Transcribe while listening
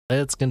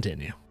let's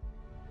continue.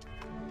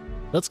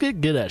 Let's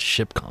get good at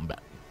ship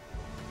combat.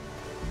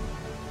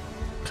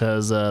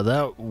 Because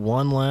that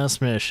one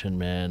last mission,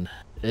 man.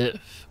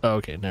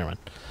 Okay, never mind.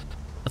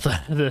 I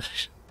thought,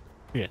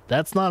 yeah,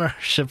 that's not our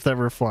ship that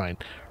we're flying.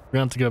 We're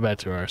going to have to go back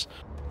to ours.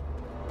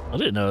 I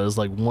didn't know it was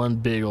like one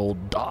big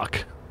old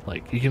dock.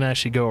 Like, you can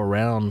actually go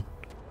around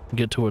and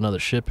get to another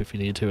ship if you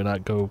need to and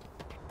not go,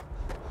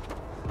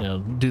 you know,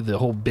 do the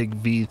whole big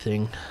V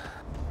thing.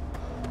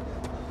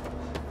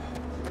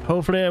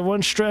 Hopefully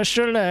everyone stretched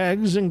their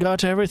legs and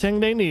got everything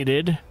they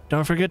needed.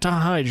 Don't forget to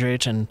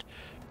hydrate and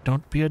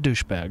don't be a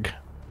douchebag.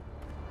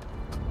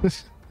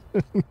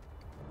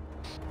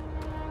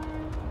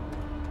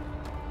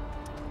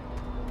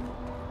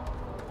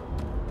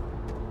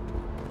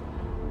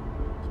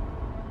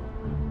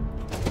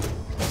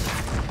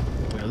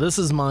 This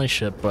is my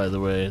ship, by the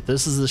way.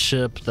 This is the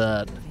ship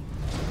that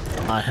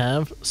I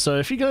have. So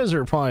if you guys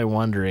are probably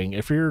wondering,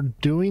 if you're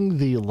doing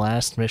the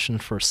last mission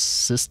for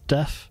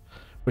SysDef,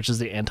 which is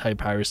the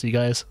anti-piracy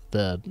guys,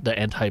 the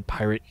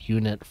anti-pirate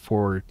unit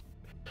for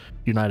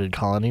United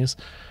Colonies,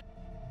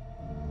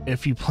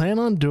 if you plan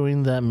on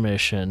doing that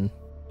mission,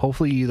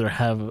 hopefully you either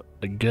have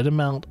a good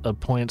amount of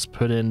points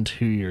put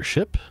into your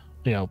ship,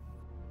 you know,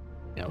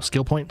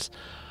 skill points,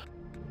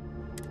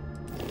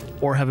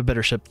 or have a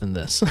better ship than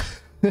this.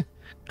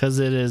 Because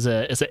it's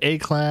an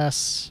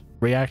A-class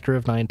reactor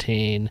of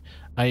 19.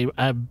 I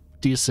have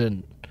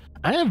decent.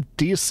 I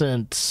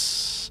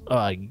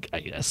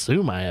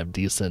assume I have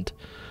decent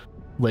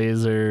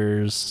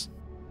lasers,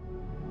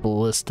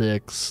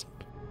 ballistics,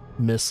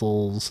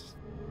 missiles,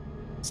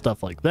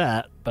 stuff like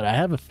that. But I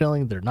have a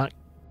feeling they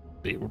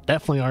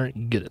definitely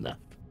aren't good enough.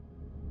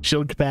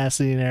 Shield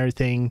capacity and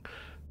everything,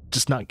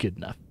 just not good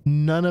enough.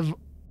 None of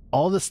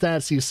all the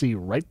stats you see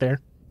right there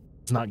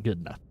is not good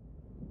enough.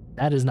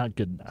 That is not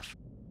good enough.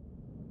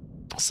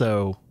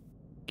 So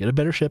get a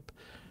better ship,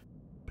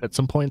 put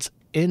some points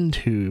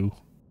into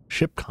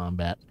ship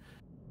combat,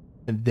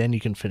 and then you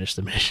can finish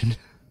the mission.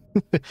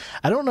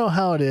 I don't know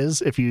how it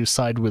is if you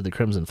side with the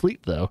Crimson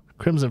Fleet, though.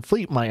 Crimson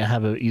Fleet might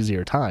have an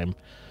easier time,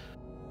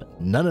 but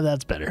none of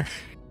that's better.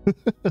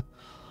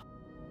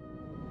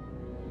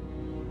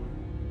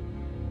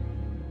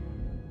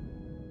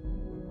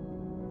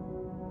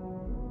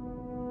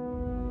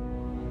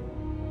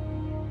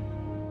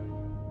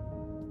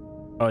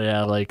 Oh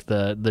yeah, like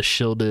the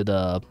shielded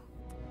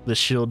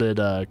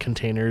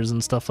containers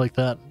and stuff like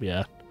that.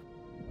 Yeah,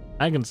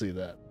 I can see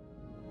that.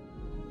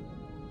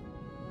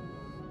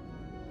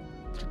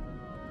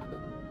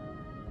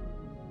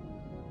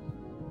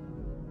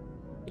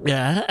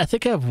 Yeah, I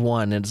think I have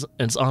one.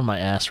 It's on my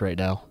ass right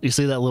now. You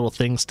see that little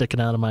thing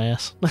sticking out of my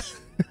ass?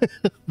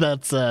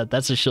 That's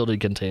a shielded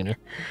container.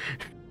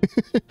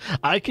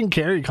 I can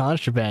carry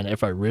contraband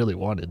if I really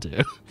wanted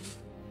to.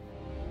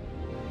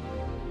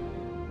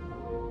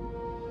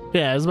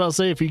 Yeah, I was about to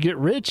say, if you get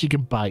rich, you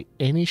can buy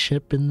any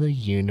ship in the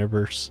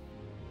universe.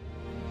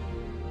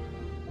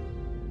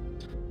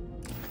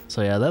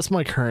 So yeah, that's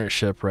my current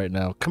ship right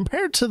now.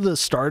 Compared to the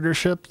starter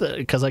ship,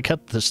 because I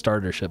kept the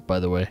starter ship, by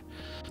the way.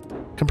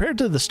 Compared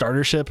to the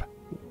starter ship,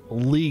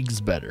 leagues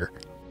better.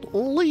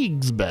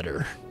 Leagues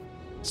better.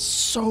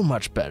 So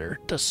much better.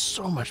 Does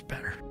so much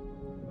better.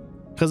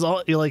 Because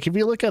like, if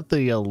you look at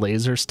the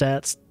laser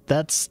stats,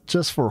 that's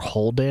just for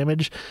hull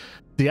damage.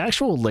 The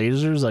actual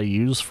lasers I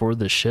use for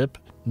the ship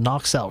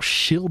knocks out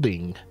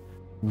shielding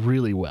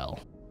really well.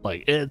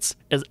 Like, its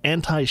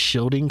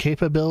anti-shielding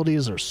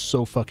capabilities are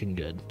so fucking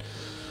good.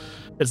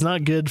 It's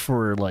not good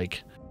for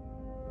like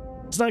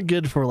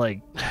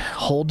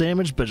hull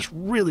damage, but it's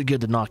really good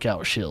to knock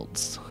out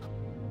shields.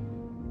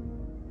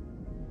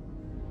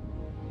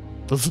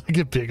 Looks like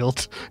a big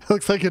old,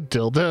 looks like a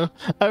dildo.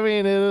 I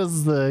mean, it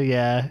is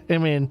yeah, I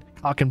mean,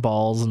 cock and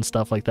balls and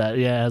stuff like that.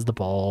 Yeah, it has the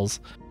balls.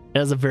 It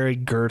has a very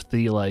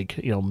girthy, like,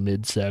 you know,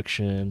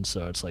 midsection,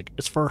 so it's like,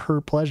 it's for her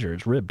pleasure.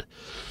 It's ribbed.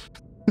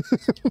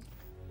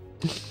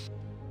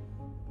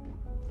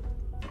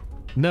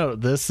 No,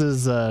 this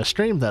is a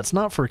stream that's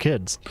not for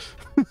kids.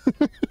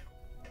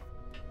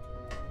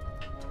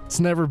 It's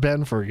never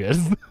been for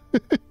kids.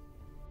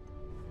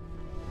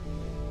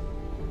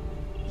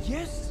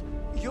 Yes,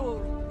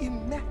 you're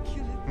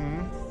immaculate.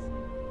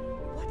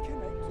 What can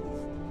I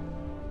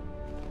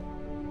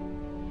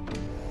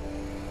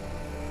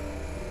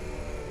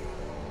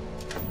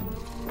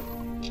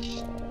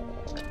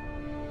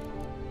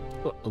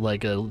do?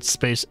 Like a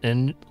space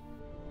in.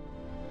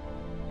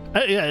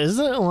 Yeah,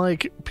 isn't it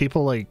like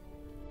people like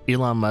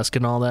Elon Musk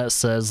and all that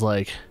says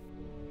like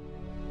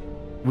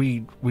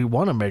we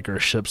want to make our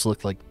ships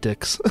look like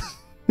dicks.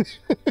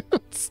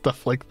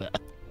 Stuff like that.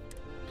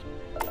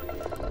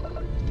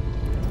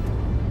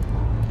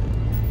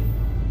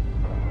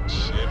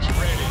 Ship's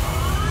ready.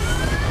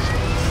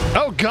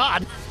 Oh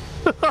God.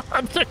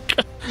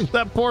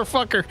 That poor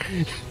fucker.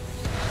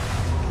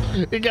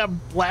 He got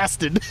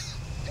blasted.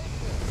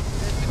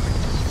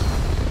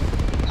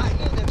 I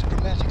know that's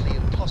grammatically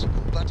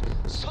impossible, but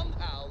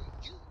somehow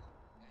you...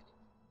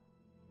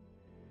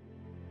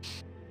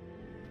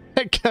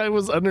 That guy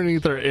was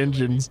underneath our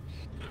engines.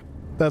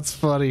 That's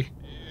funny.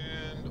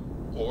 And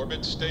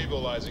Orbit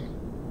stabilizing.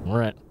 All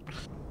right.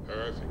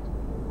 Perfect.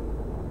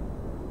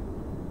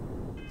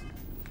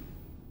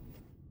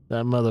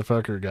 That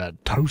motherfucker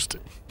got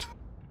toasted.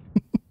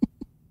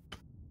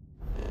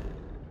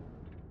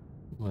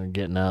 We're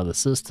getting out of the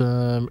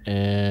system,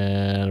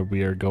 and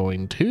we are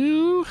going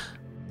to...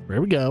 Where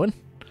are we going?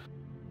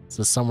 Is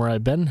this somewhere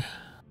I've been?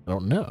 I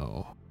don't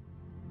know.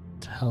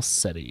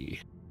 Talsetti.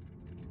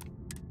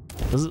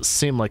 Doesn't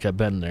seem like I've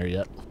been there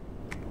yet.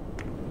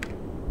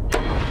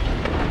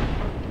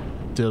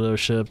 Dildo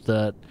ship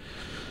that...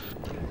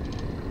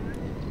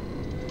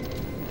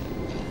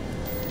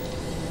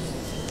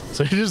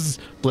 So you just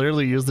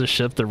literally use the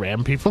ship to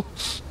ram people?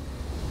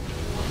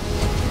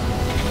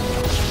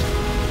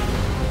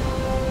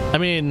 I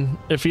mean,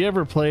 if you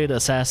ever played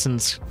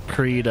Assassin's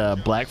Creed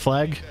Black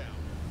Flag,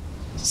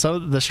 so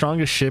the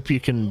strongest ship you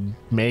can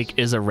make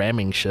is a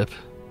ramming ship,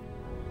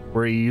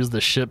 where you use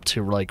the ship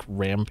to like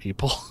ram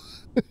people.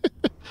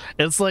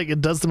 It's like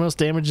it does the most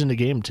damage in the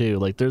game too.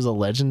 Like there's a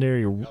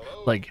legendary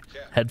like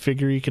head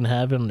figure you can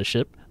have on the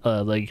ship,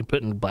 that you can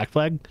put in Black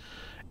Flag,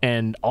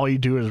 and all you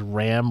do is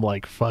ram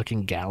like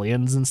fucking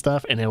galleons and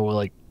stuff, and it will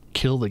like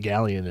kill the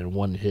galleon in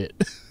one hit.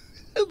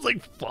 It's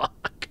like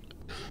fuck.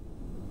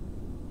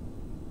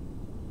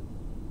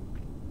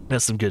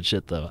 That's some good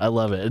shit though. I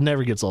love it. It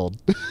never gets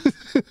old.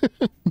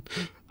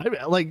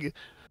 I like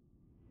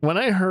when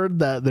I heard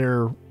that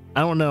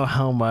I don't know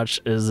how much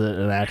is it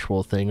an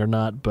actual thing or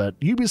not, but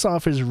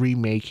Ubisoft is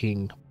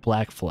remaking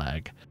Black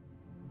Flag.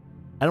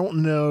 I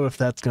don't know if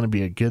that's going to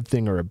be a good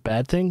thing or a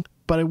bad thing,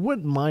 but I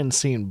wouldn't mind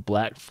seeing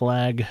Black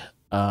Flag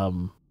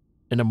in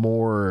a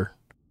more,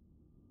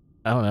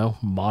 I don't know,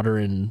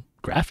 modern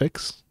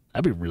graphics.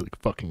 That'd be really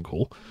fucking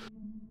cool.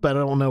 But I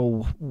don't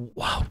know.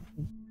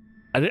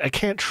 I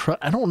can't trust.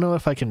 I don't know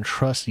if I can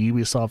trust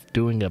Ubisoft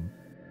doing a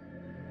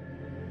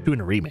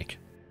remake.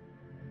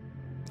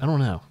 I don't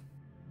know.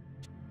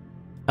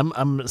 I'm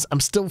on the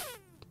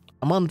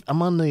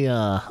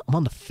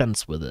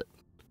fence with it.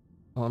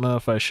 I don't know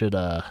if I should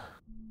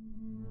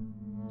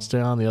stay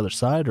on the other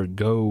side or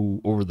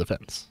go over the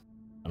fence.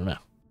 I don't know.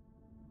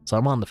 So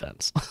I'm on the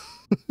fence.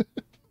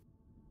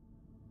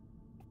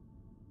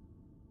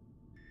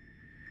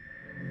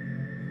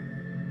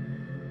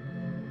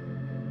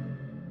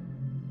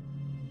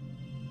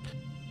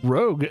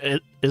 Rogue,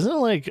 isn't it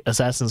like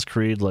Assassin's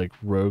Creed like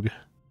Rogue?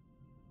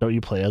 Don't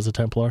you play as a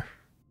Templar?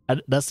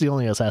 That's the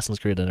only Assassin's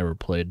Creed I never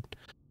played.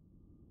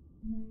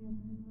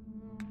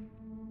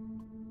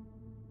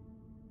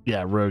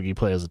 Yeah, Rogue, you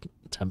play as a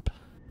Temp.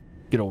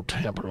 Good old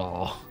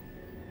Templar.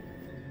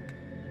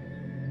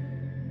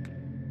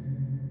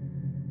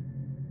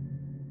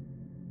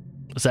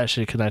 It's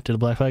actually connected to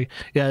Black Flag.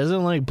 Yeah, isn't it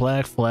like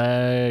Black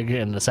Flag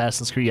and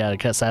Assassin's Creed? Yeah,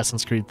 like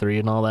Assassin's Creed 3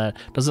 and all that.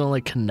 Doesn't it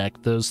like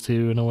connect those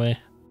two in a way?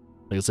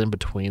 Like it's in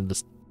between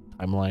the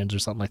timelines or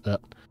something like that.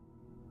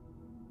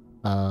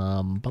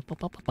 I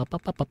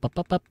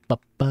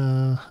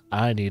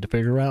need to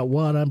figure out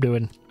what I'm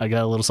doing. I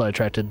got a little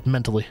sidetracked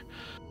mentally.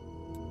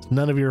 It's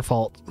none of your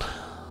fault.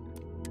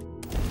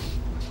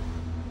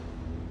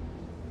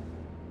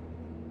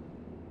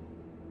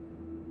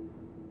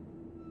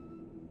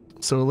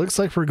 So it looks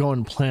like we're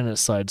going planet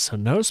side, so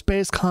no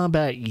space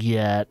combat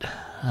yet.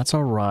 That's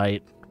all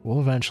right.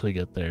 We'll eventually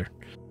get there.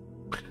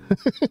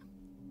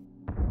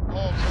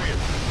 All clear.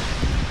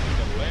 We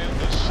can land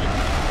this ship.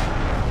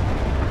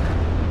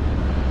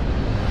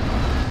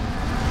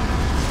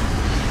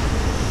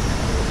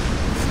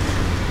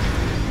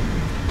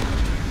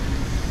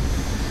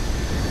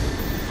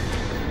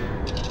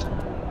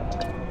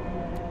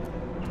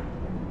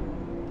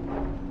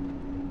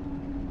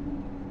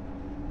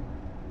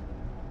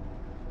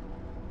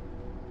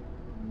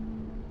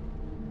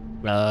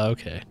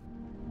 Okay.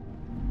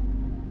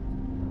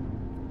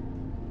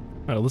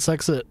 All right, let's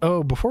exit.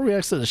 Oh, before we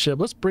exit the ship,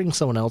 let's bring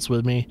someone else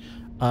with me.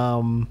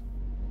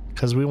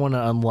 Because we want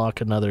to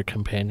unlock another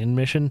companion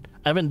mission.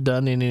 I haven't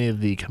done any of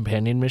the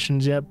companion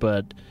missions yet,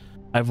 but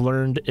I've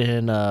learned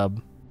in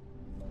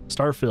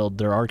Starfield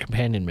there are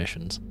companion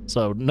missions.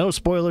 So no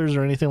spoilers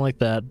or anything like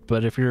that,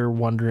 but if you're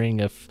wondering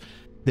if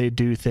they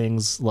do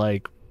things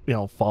like, you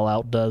know,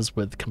 Fallout does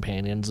with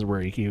companions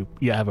where you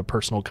have a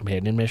personal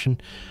companion mission,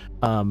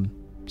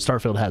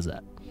 Starfield has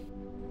that.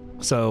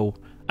 So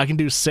I can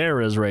do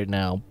Sarah's right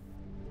now,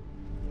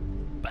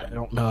 but I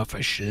don't know if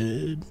I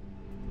should.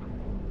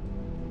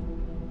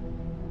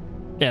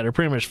 Yeah, they're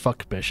pretty much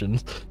fuck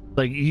missions.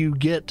 Like, you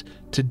get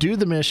to do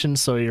the mission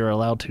so you're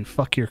allowed to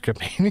fuck your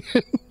companion.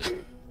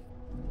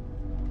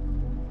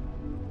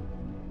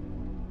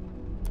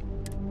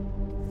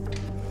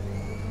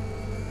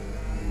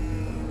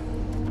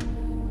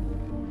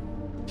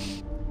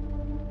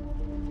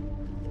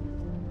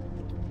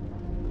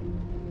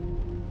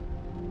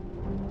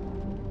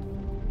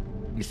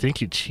 You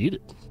think you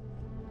cheated?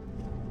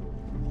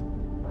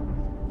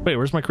 Wait,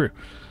 where's my crew?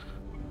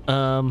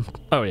 Oh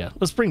yeah,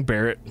 let's bring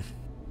Barrett.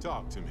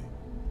 Talk to me.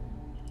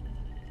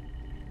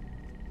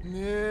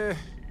 Nah,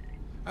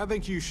 I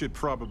think you should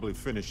probably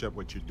finish up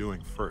what you're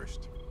doing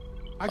first.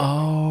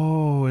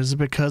 Oh, is it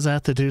because I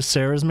have to do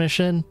Sarah's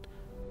mission?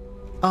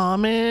 Oh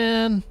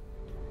man,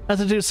 I have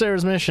to do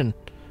Sarah's mission.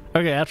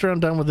 Okay, after I'm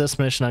done with this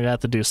mission, I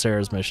got to do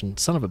Sarah's mission.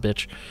 Son of a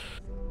bitch.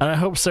 And I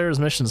hope Sarah's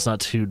mission's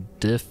not too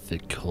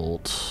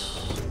difficult.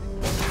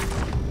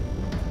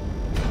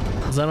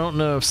 Because I don't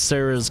know if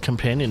Sarah's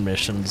companion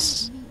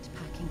mission's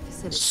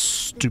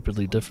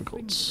stupidly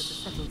difficult.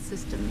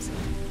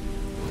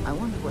 I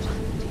wonder what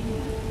happened here.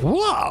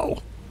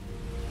 Whoa!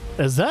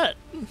 Is that...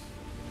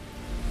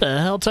 the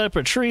hell type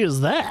of tree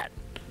is that?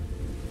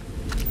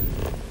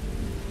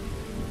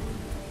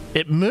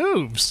 It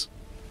moves!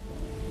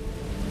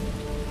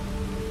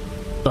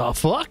 The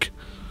fuck?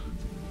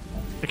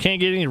 I can't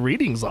get any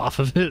readings off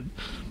of it.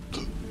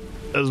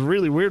 That was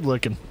really weird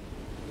looking.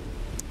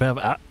 We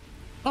have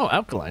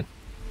alkaline.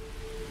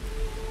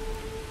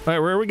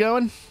 Alright, where are we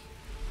going?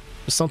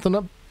 There's something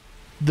up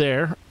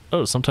there.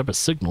 Oh, some type of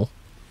signal.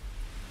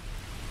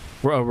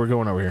 We're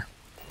going over here.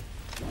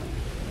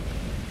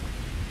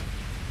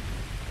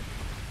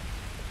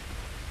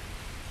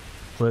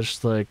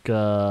 Looks like,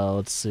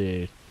 let's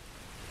see.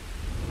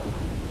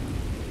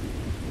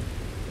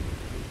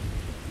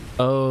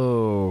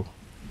 Oh,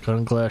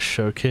 gun glass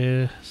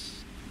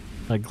showcase.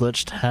 I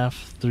glitched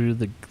half through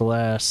the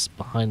glass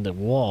behind the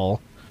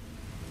wall,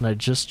 and I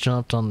just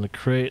jumped on the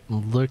crate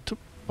and looked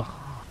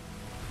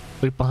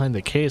behind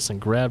the case and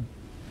grabbed.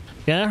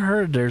 Yeah, I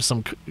heard there's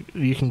some.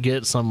 You can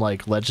get some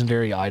like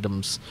legendary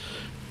items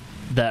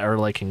that are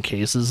like in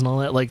cases and all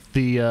that, like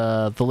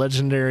the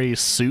legendary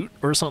suit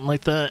or something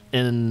like that,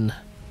 and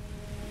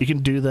you can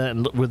do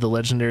that with the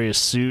legendary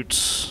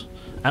suit.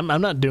 I'm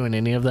not doing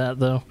any of that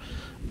though,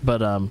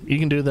 but you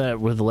can do that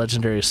with the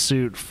legendary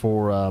suit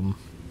for oh,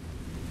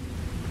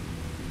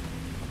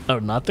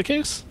 not the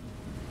case?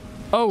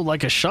 Oh,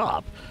 like a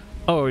shop.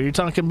 Oh, are you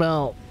talking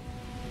about,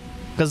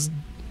 because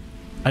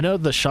I know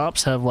the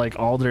shops have like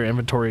all their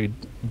inventory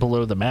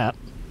below the map.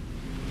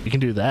 You can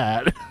do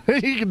that.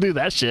 You can do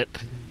that shit.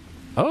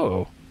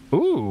 Oh,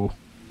 ooh,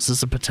 is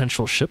this a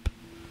potential ship?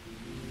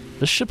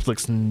 This ship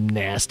looks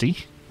nasty.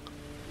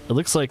 It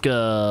looks like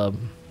oh,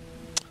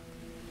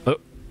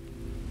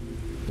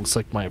 looks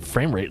like my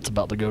frame rate's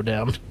about to go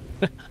down.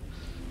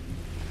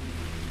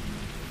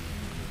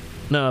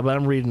 No, but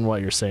I'm reading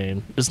what you're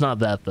saying. It's not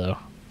that though.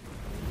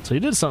 So you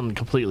did something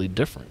completely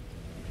different.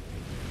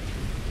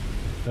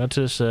 Go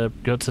to the ship.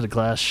 Go to the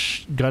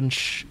gun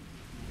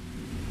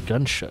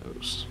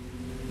shows.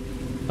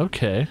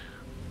 Okay.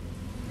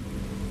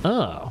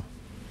 Oh.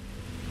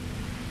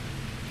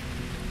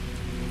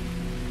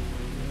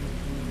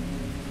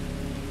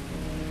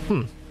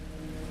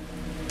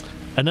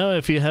 I know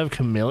if you have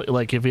chameleon,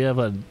 like if you have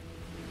a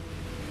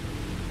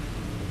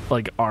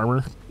like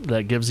armor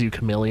that gives you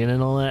chameleon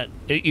and all that,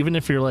 even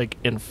if you're like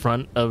in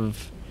front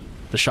of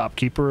the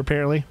shopkeeper,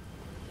 apparently.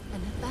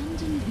 An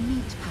abandoned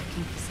meat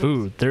packing facility.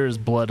 Ooh, there is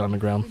blood on the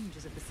ground.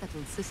 Of the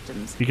settled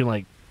systems. You can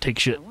like take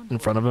shit in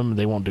front of them and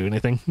they won't do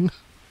anything.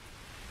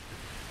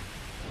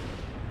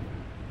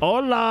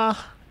 Hola,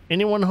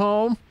 anyone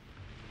home?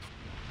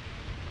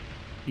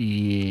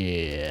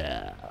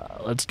 Yeah,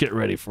 let's get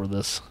ready for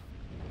this.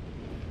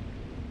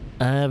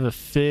 I have a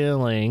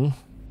feeling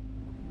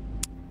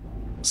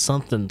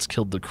something's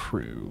killed the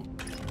crew.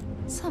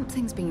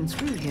 Something's been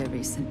through here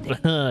recently.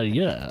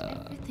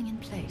 Yeah. Everything in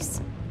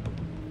place.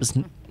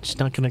 She's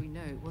not gonna. We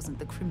know it wasn't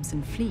the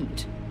Crimson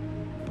Fleet.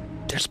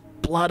 There's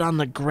blood on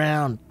the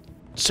ground.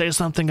 Say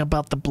something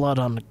about the blood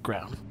on the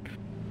ground.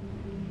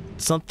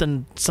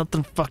 Something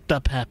fucked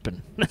up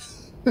happened.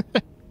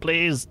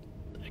 Please.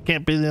 I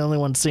can't be the only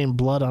one seeing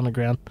blood on the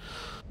ground.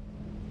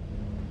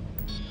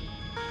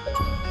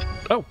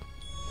 Oh.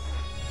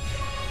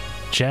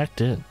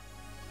 Jacked in.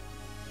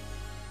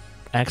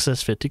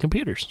 Access 50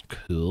 computers.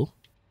 Cool.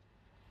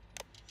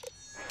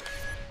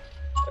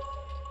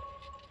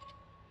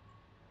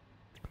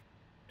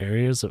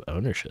 Areas of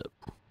ownership.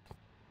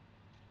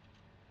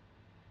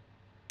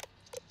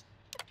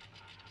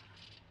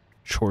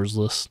 Chores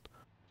list.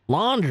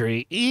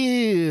 Laundry.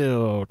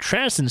 Ew.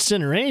 Trash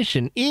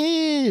incineration.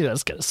 Ew.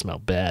 That's gotta smell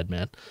bad,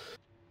 man.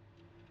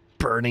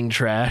 Burning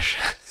trash.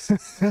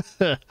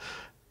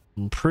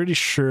 I'm pretty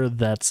sure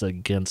that's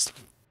against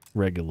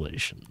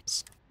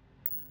regulations.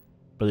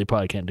 But they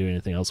probably can't do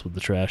anything else with the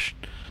trash.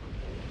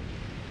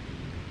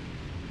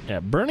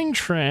 Yeah, burning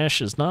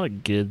trash is not a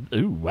good...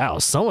 Ooh, wow.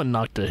 Someone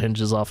knocked the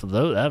hinges off of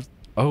those.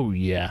 Oh,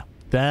 yeah.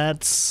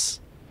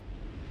 That's...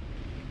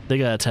 They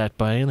got attacked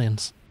by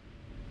aliens.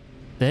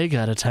 They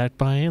got attacked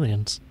by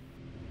aliens.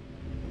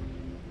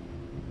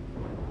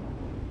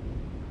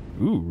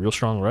 Ooh, real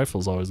strong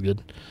rifle's always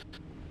good.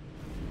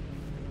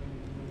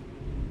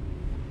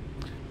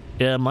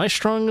 Yeah, my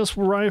strongest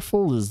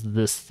rifle is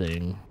this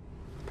thing.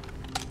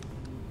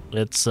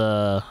 It's,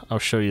 I'll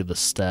show you the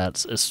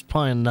stats. It's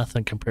probably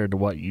nothing compared to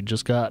what you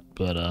just got,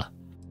 but,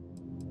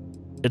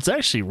 it's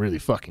actually really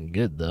fucking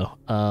good, though.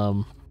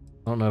 I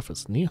don't know if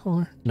it's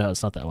Nihar. No,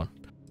 it's not that one.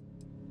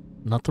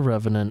 Not the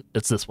Revenant.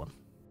 It's this one.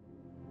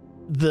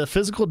 The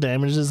physical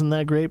damage isn't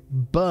that great,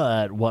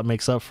 but what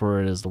makes up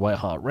for it is the white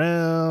hot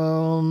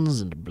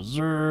rounds and the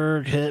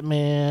Berserk,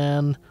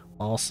 Hitman,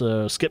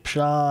 also skip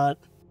shot.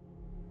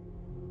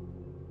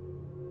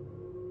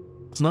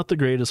 It's not the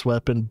greatest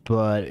weapon,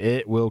 but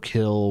it will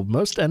kill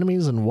most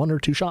enemies in 1 or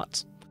 2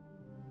 shots.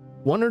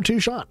 1 or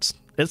 2 shots.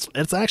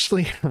 It's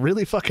actually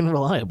really fucking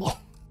reliable.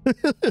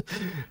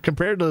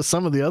 Compared to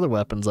some of the other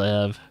weapons I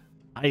have.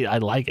 I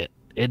like it.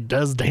 It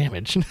does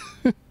damage.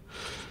 But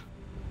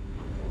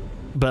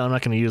I'm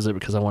not going to use it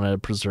because I want to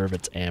preserve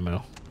its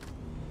ammo.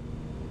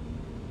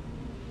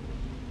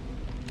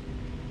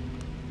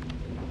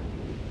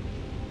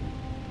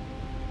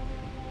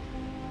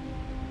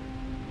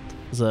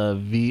 It's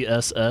a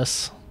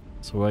VSS,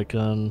 so I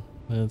can,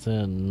 it's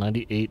in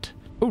 98.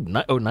 Oh,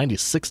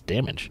 96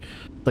 damage.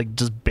 Like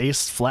just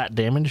base flat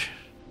damage.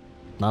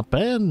 Not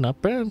bad,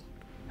 not bad.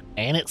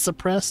 And it's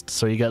suppressed,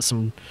 so you got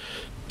some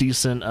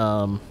decent,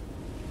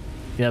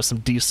 you have some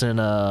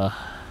decent,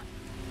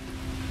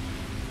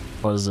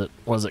 what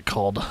is it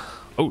called?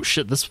 Oh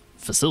shit, this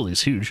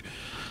facility's huge.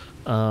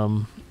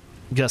 You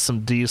got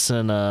some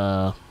decent,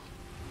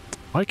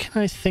 why can't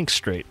I think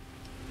straight?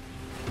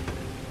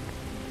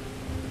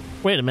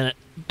 Wait a minute.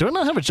 Do I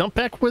not have a jump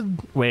pack with...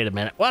 Wait a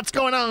minute. What's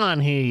going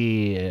on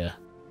here?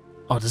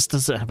 Oh, this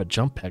doesn't have a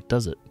jump pack,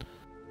 does it?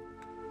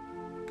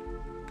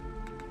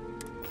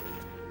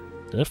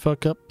 Did I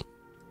fuck up?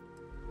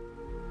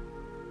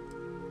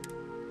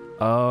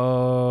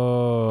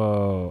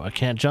 Oh, I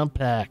can't jump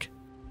pack.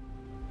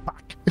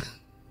 Fuck.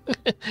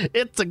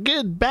 It's a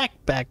good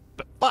backpack,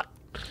 but fuck.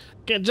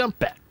 Can't jump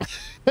pack.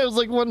 I was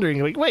like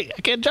wondering, like, wait,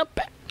 I can't jump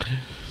pack.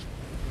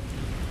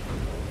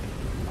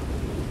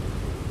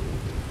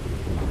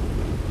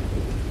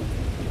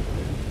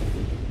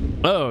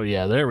 Oh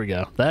yeah, there we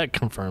go. That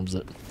confirms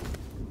it.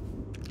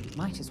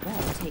 Might as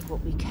well take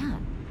what we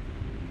can.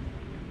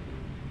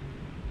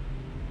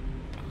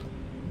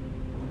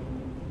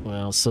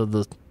 Well,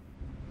 so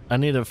I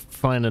need to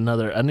find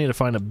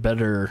a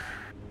better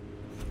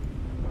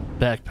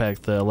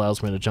backpack that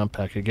allows me to jump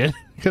pack again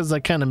because I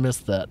kind of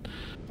missed that.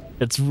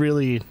 It's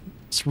really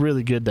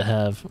good to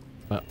have,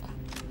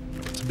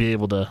 to be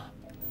able to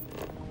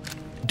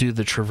do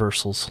the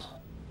traversals.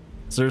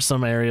 There's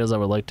some areas I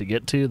would like to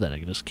get to that I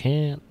just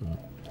can't.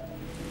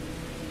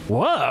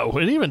 Whoa,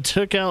 it even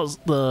took out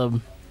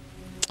the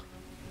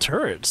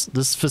turrets.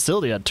 This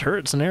facility had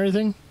turrets and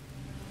everything.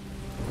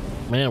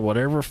 Man,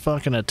 whatever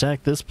fucking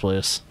attacked this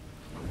place.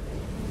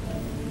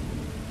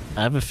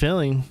 I have a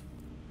feeling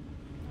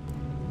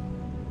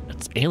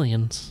it's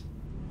aliens.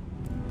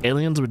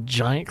 Aliens with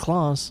giant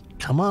claws.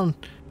 Come on.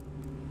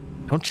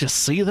 Don't you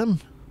see them?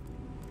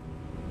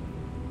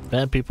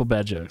 Bad people,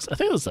 bad jokes. I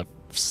think it was the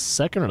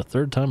second or the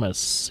third time I've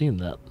seen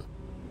that.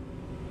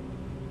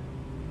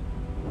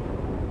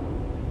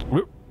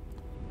 Whoop.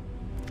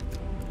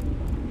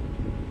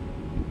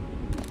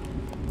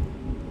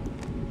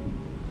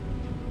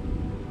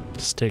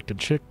 Steak and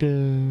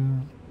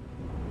chicken.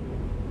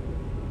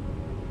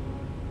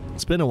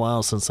 It's been a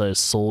while since I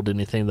sold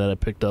anything that I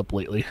picked up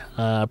lately.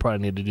 I probably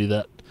need to do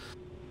that.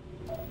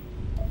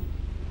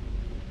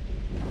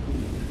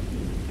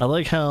 I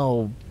like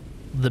how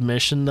the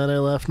mission that I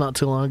left not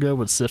too long ago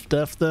with Sif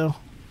Def though,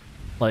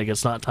 like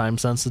it's not time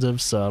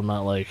sensitive, so I'm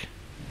not like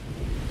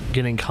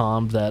getting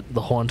calmed that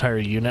the whole entire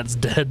unit's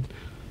dead.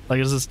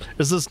 Like is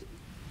this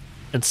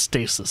in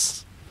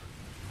stasis?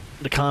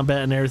 The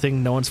combat and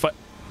everything, no one's fight.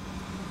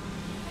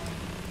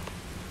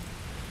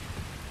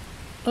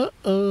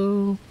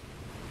 Uh-oh.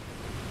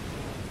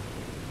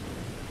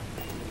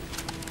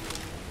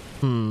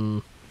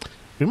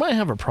 We might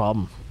have a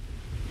problem.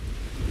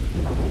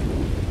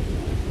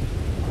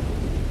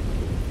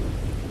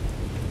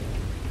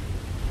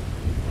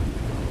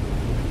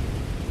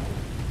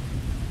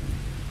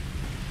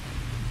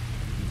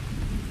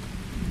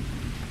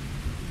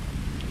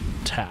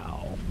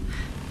 Towel.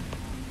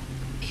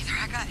 Either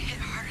I got hit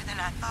harder than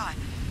I thought,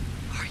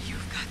 or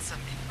you've got some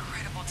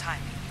incredible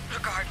timing.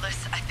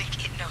 Regardless, I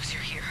think it knows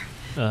you're here.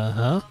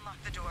 Uh-huh.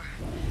 Unlock the door.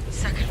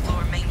 Second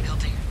floor, main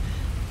building.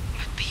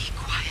 But be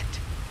quiet.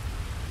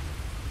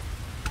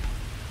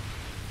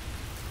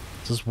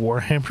 Is this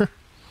Warhammer?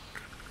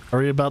 Are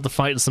we about to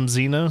fight some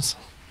Xenos?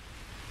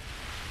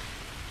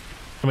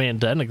 I mean,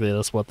 technically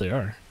that's what they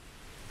are.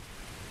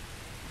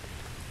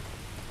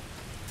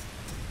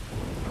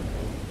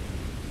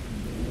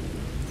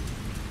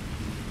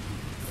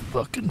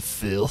 Fucking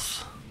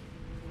filth.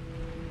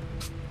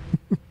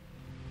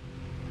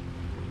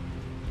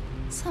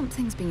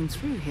 Something's been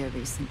through here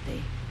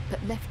recently, but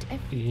left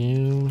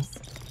You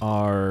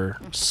are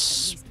At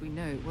least we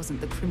know it wasn't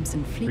the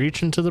Crimson Fleet.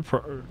 reaching to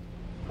the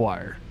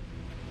wire.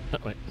 Oh,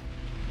 wait.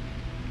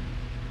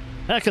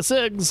 Hack a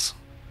Sigs.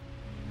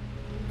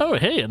 Oh,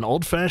 hey, an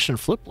old-fashioned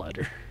flip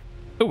ladder.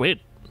 Oh,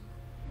 wait.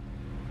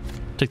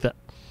 Take that.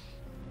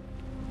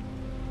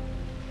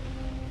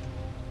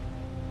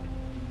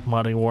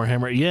 Modding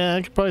Warhammer. Yeah,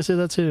 I could probably say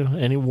that too.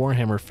 Any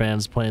Warhammer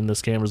fans playing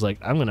this game is like,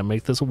 I'm going to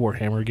make this a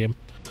Warhammer game.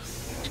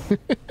 So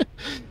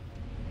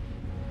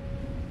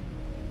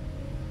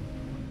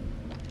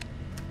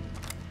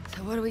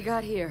what do we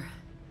got here?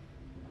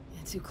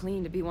 You're too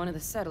clean to be one of the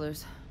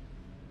settlers.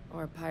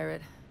 Or a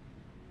pirate.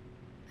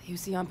 You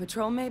see on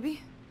patrol,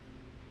 maybe?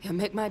 It'd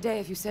make my day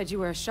if you said you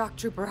were a shock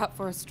trooper out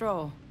for a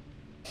stroll.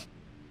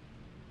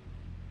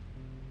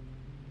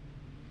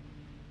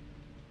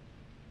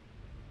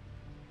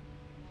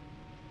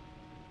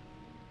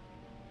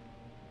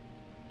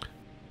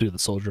 do the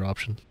soldier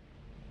option.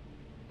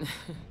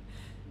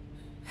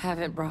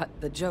 Haven't brought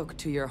the joke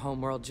to your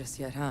homeworld just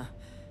yet, huh?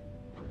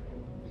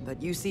 But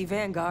UC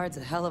Vanguard's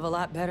a hell of a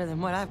lot better than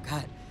what I've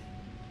got.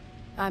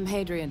 I'm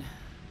Hadrian.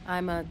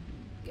 I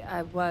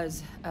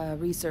was a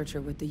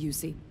researcher with the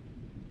UC.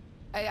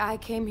 I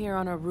came here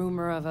on a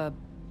rumor of a...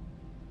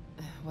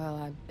 Well,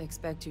 I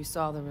expect you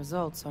saw the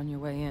results on your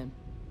way in.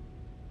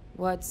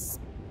 What's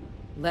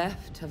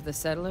left of the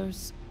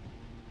settlers?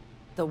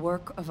 The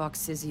work of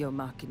Oxysio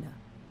Machina.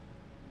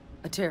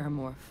 A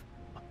terramorph.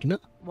 No.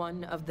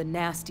 One of the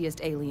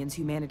nastiest aliens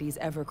humanity's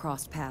ever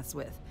crossed paths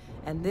with.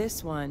 And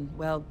this one,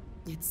 well,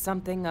 it's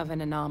something of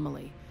an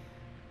anomaly.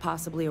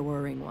 Possibly a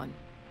worrying one.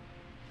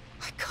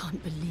 I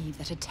can't believe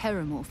that a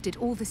terramorph did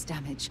all this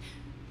damage.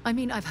 I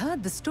mean, I've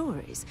heard the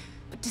stories,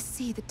 but to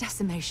see the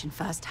decimation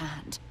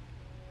firsthand.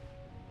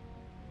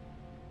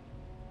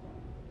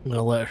 I'm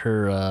gonna let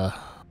her,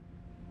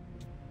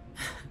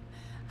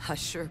 I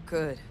sure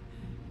could.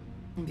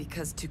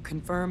 Because to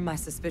confirm my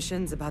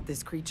suspicions about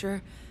this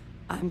creature,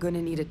 I'm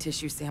gonna need a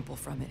tissue sample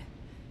from it.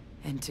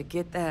 And to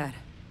get that,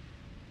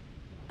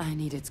 I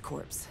need its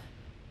corpse.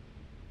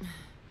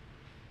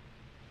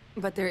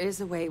 But there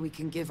is a way we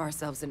can give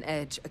ourselves an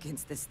edge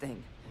against this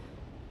thing.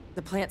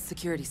 The plant's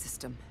security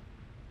system.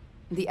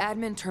 The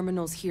admin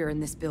terminal's here in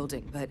this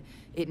building, but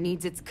it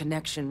needs its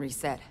connection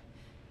reset.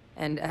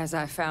 And as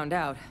I found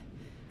out,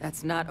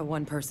 that's not a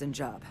one-person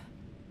job.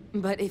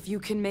 But if you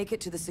can make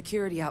it to the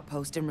security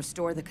outpost and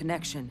restore the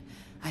connection,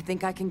 I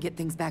think I can get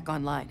things back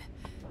online.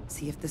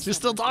 See if this She's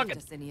still gives talking.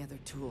 us any other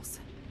tools.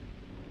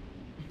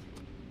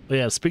 But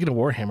yeah, speaking of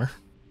Warhammer.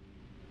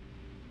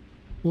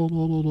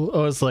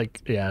 Oh, it's like,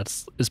 yeah,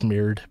 it's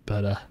mirrored,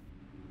 but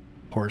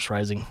Horus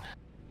Rising.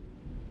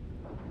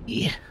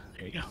 Yeah,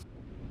 there you go.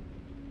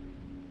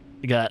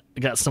 I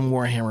got some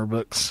Warhammer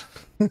books.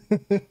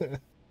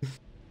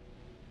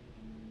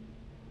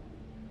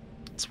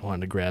 Just wanted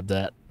to grab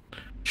that.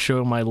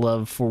 Show my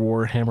love for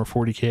Warhammer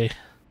 40K.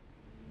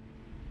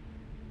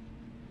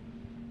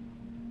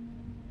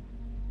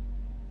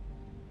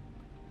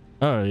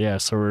 Oh yeah,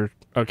 so we're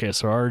okay,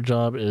 so our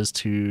job is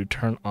to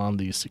turn on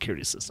the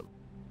security system.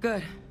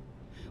 Good.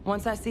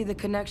 Once I see the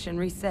connection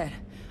reset,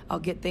 I'll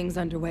get things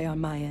underway on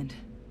my end.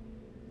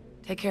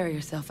 Take care of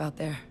yourself out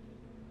there.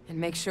 And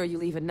make sure you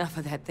leave enough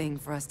of that thing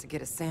for us to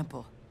get a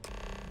sample.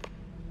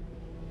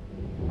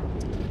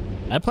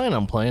 I plan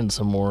on playing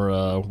some more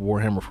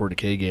Warhammer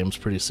 40K games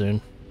pretty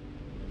soon.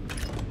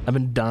 I've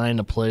been dying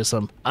to play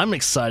some. I'm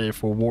excited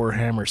for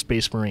Warhammer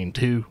Space Marine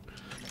 2.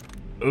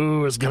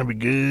 Ooh, it's gonna be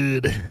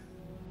good.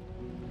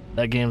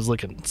 That game's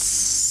looking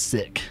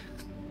sick.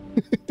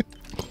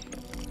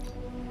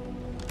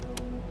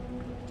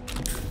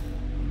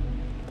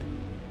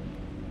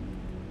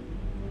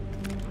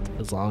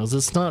 As long as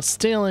it's not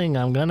stealing,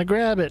 I'm gonna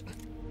grab it.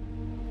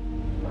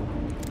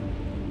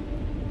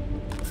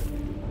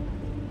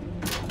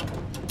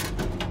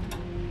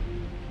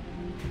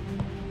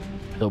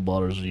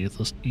 Hillballers are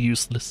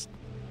useless.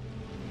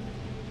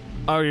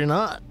 Oh, you're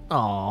not?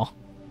 Aw.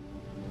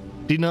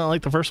 Do you not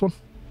like the first one?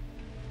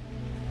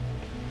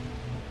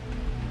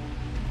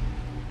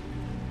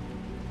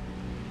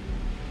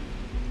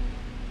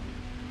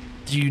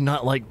 Do you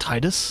not like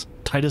Titus?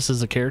 Titus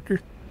is a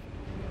character?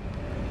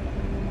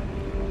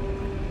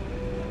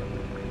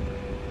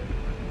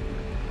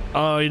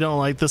 Oh, you don't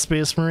like the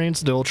Space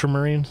Marines, the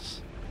Ultramarines?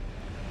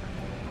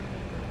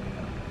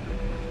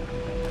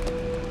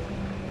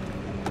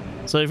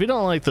 So if you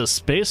don't like the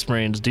Space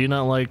Marines, do you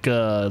not like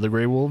the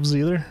Grey Wolves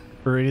either?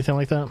 Or anything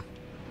like that?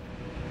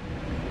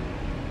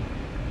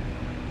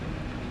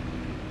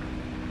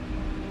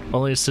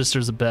 Only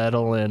Sisters of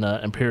Battle and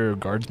Imperial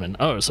Guardsmen.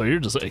 Oh, so you're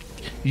just like,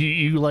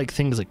 you like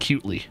things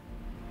acutely.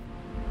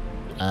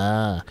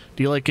 Ah.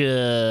 Do you like,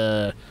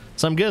 so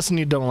I'm guessing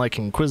you don't like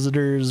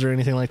Inquisitors or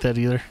anything like that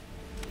either?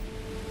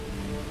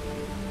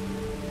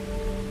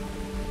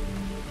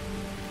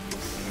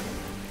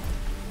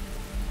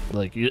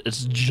 Like,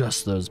 it's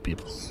just those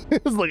people.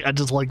 It's like, I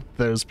just like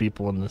those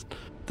people in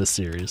this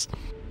series.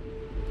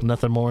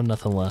 Nothing more,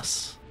 nothing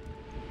less.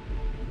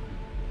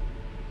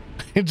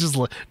 just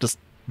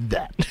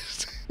that.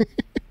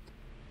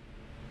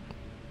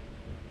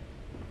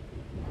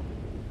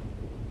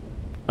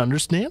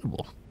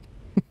 Understandable.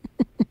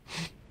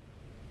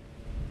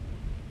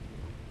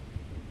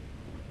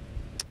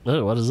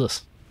 Oh, what is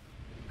this?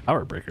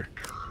 Power breaker.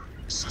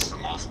 System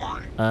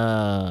offline.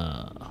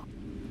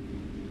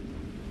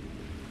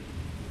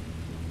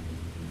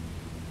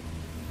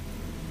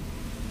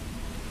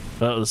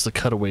 Oh, this is a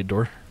cutaway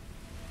door.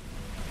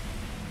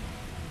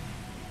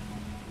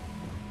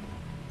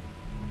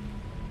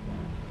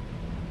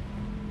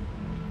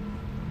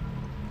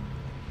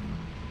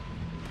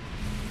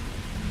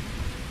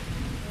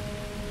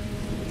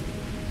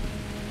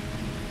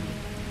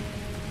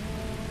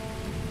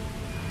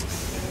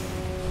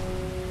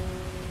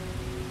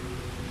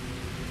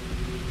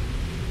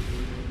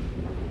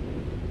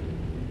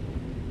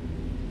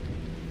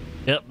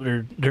 Yep,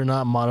 they're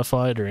not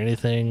modified or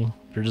anything.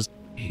 They're just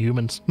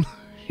humans.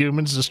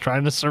 Humans just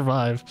trying to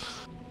survive.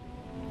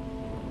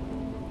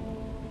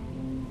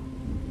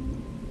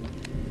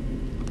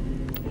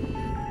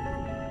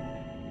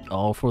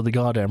 All for the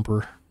God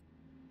Emperor.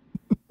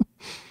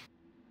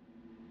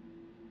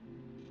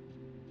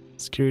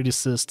 Security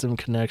system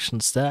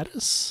connection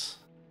status.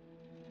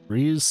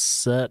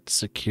 Reset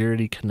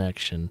security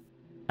connection.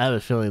 I have a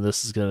feeling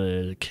this is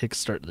gonna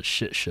kickstart the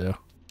shit show.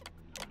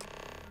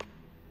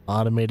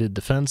 Automated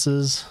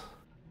defenses.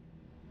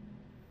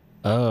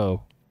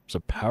 Oh, there's a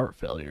power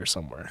failure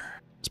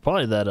somewhere. It's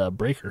probably that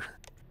breaker.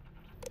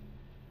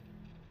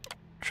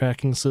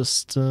 Tracking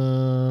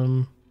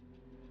system.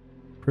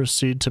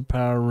 Proceed to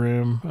power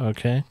room.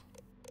 Okay.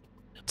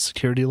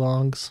 Security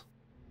logs.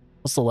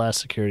 What's the last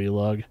security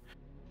log?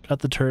 Got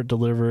the turret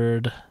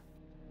delivered.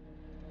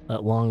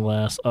 At long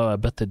last. Oh, I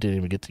bet they didn't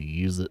even get to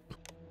use it.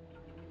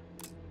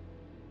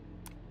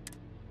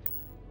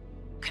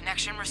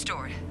 Connection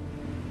restored.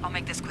 I'll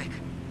make this quick.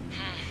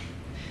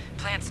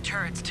 Plant's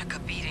turrets took a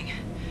beating,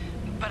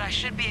 but I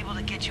should be able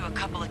to get you a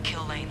couple of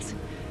kill lanes.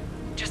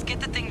 Just get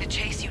the thing to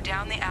chase you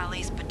down the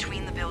alleys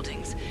between the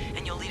buildings,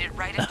 and you'll lead it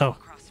right into a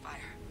crossfire.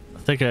 I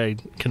think I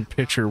can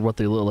picture what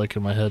they look like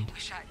in my head.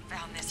 Wish I'd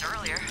found this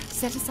earlier.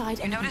 Set aside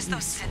You notice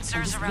those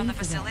sensors around the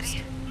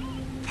facility?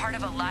 Part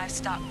of a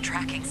livestock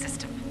tracking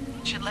system.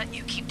 Should let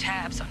you keep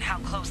tabs on how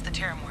close the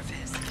terramorph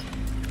is.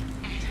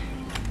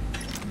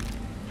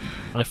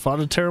 I fought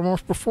a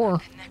terramorph before.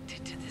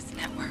 Connected to this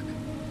network.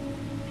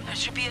 There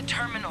should be a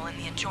terminal in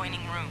the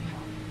adjoining room.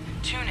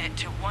 Tune it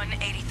to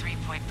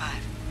 183.5.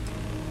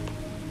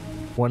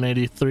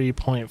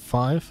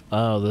 183.5?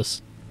 Oh,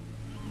 this.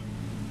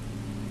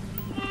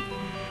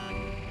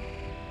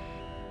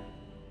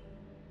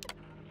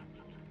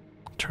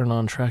 Turn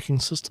on tracking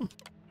system.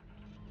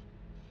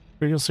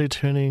 Frequency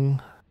tuning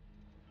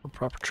for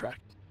proper track.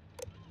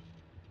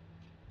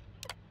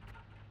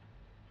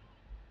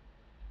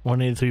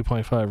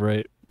 183.5,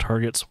 right?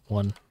 Targets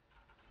 1.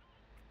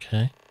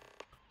 Okay.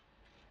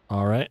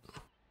 Alright.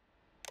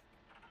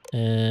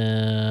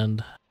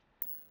 And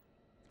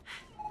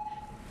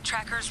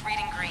Tracker's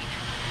reading green.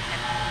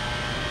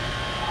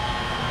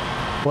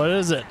 what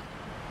is it?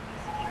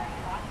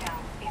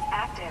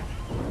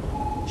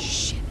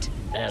 Shit.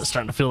 Yeah, it's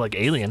starting to feel like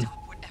Alien.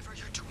 Stop whatever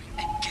you're doing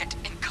and get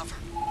in cover.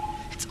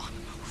 It's on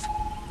the move.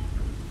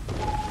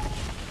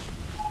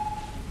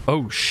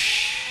 Oh,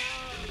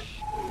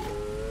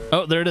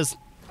 oh, there it is.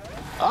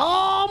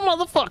 Oh,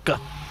 motherfucker.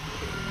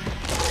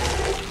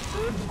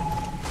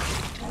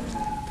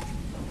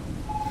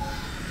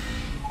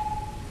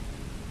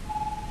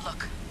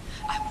 Look,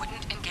 I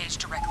wouldn't engage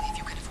directly if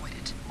you could avoid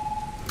it.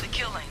 The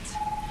kill lanes,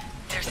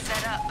 they're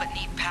set up but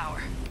need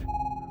power.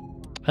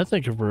 I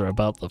think if we're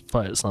about to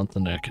fight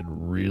something that could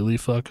really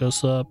fuck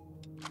us up.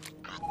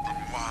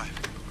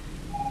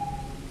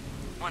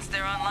 Once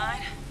they're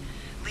online,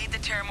 lead the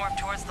terramorph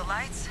towards the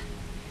lights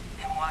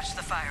and watch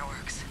the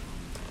fireworks.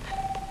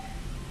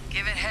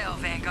 Give it hell,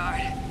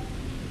 Vanguard.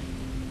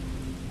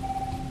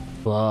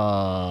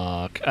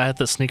 Fuck. I have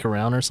to sneak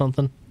around or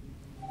something?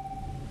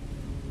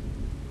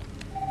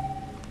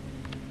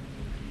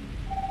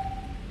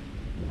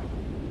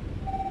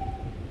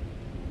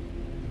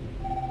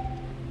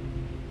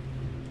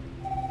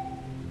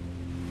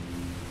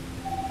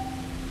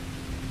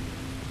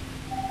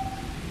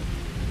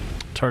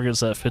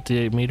 Target's at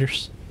 58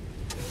 meters.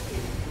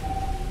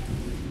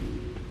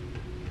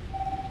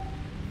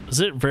 Is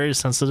it very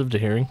sensitive to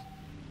hearing?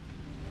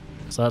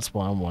 So that's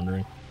why I'm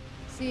wondering.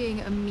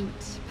 Seeing a meat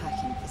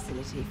packing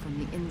facility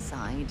from the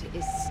inside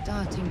is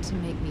starting to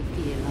make me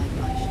feel like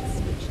I should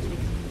switch to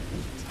becoming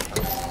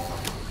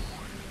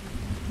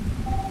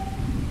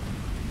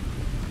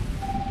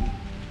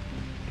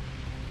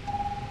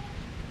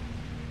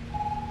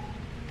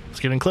It's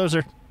getting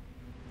closer.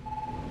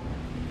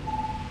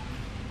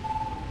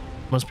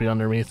 Must be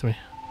underneath me.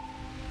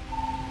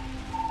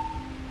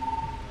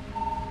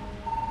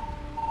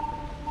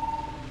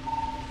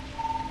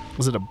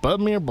 Is it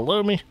above me or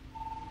below me? It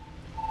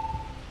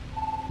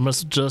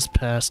must have just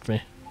passed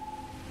me.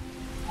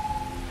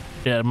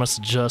 Yeah, it must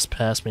have just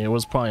passed me. It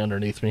was probably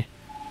underneath me.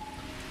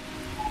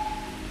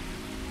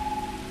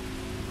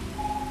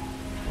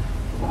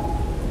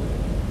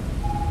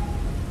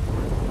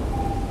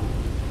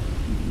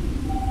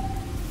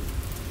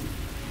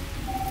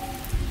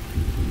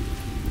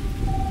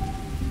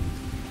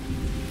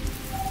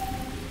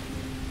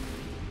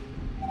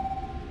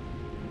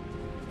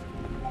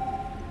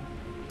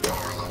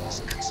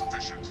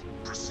 Insufficient.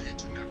 Proceed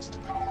to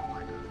next power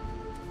bringer.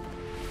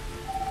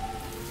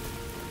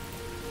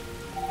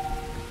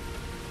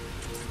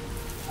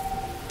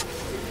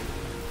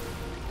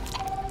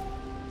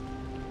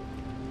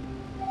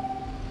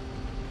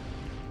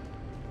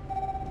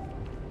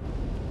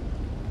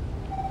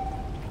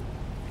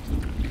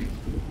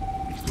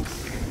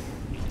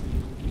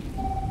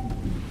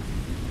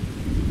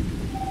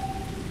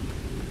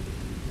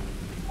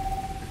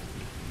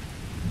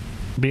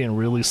 Being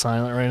really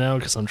silent right now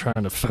because I'm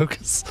trying to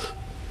focus.